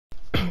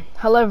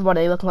Hello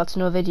everybody, welcome back to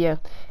another video. In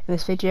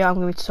this video I'm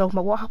going to be talking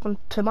about what happened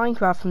to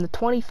Minecraft from the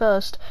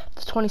 21st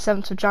to the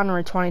 27th of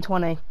January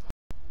 2020.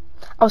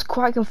 I was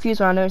quite confused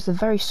when I noticed a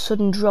very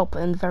sudden drop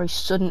and very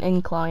sudden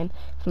incline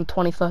from the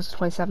 21st to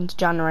 27th of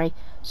January,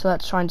 so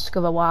let's try and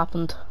discover what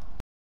happened.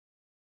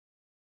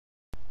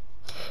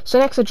 So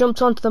next I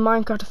jumped onto the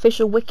Minecraft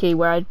official wiki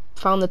where I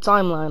found the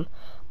timeline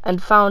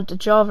and found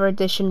Java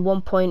Edition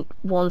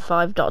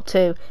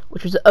 1.15.2,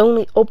 which was the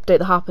only update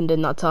that happened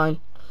in that time.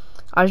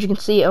 As you can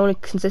see, it only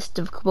consisted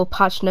of a couple of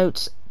patch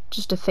notes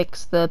just to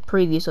fix the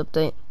previous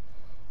update,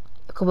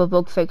 a couple of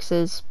bug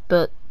fixes,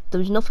 but there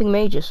was nothing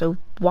major, so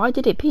why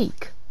did it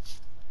peak?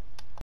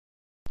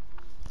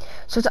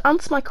 So to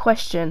answer my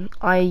question,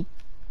 I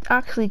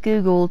actually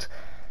googled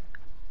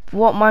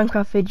what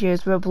Minecraft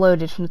videos were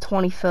uploaded from the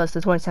 21st to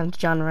the 27th of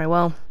January.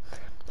 Well,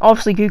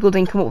 obviously Google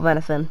didn't come up with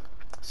anything,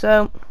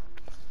 so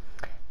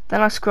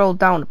then I scrolled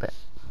down a bit.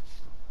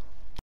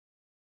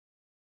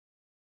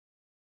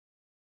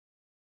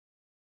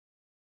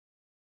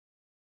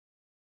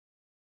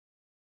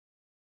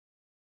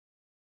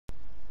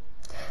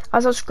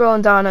 As I was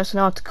scrolling down, I noticed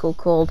an article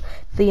called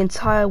 "The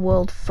Entire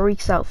World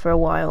Freaks Out for a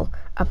While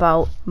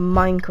About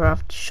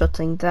Minecraft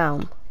Shutting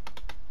Down."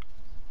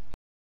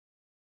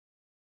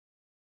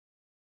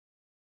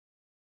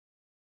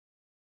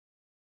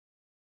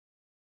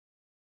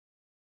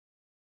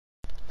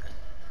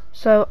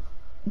 So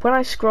when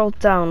I scrolled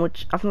down,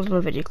 which I've not done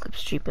a video clip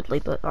stupidly,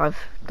 but I've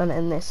done it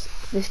in this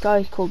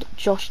guy called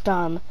Josh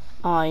Dan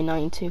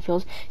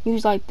I92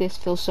 news like this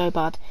feels so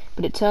bad,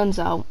 but it turns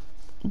out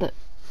that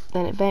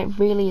it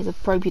really is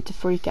appropriate to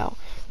freak out.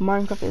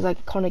 Minecraft is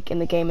iconic in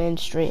the game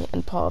industry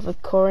and part of the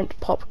current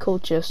pop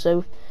culture,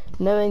 so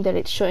knowing that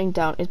it's shutting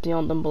down is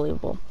beyond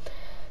unbelievable.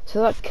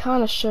 So that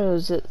kind of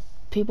shows that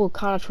people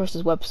kind of trust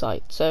his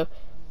website. So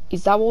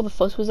is that what the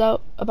fuss was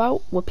out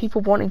about? Were people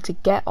wanting to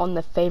get on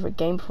their favourite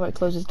game before it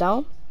closes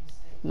down?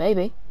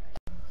 Maybe.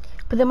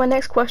 But then my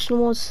next question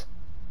was,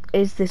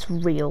 is this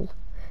real?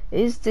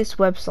 Is this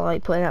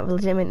website putting out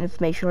legitimate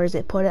information, or is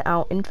it putting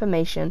out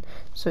information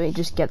so it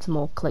just gets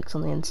more clicks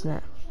on the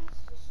internet?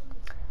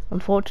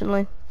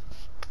 Unfortunately,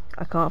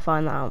 I can't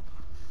find that out.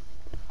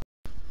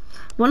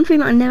 One thing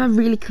that I never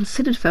really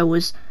considered though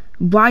was,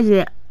 why did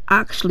it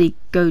actually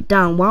go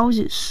down? Why was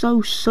it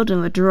so sudden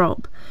of a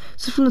drop?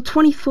 So from the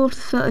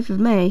 24th to 30th of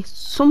May,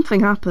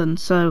 something happened,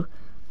 so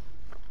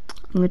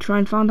I'm going to try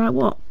and find out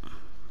what.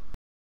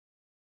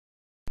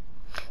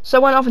 So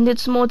I went off and did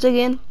some more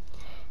digging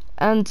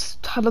and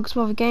had a look at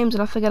some other games,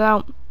 and I figured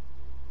out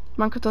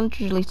Minecraft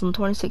Dungeons released on the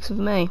 26th of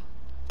May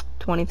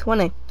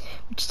 2020,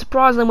 which is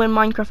surprisingly when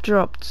Minecraft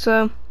dropped.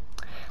 So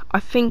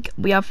I think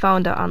we have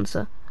found our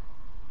answer.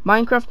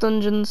 Minecraft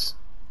Dungeons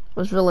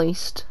was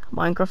released,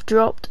 Minecraft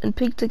dropped and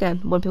peaked again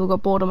when people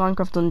got bored of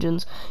Minecraft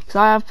Dungeons,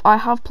 because I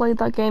have played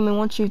that game, and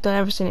once you've done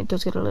everything it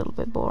does get a little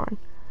bit boring.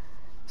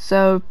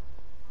 So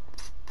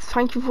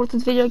thank you for watching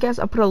this video, guys.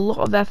 I put a lot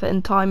of effort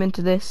and time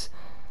into this.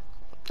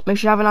 Make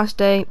sure you have a nice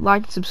day,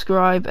 like and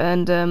subscribe,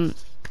 and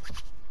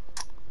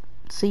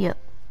see ya.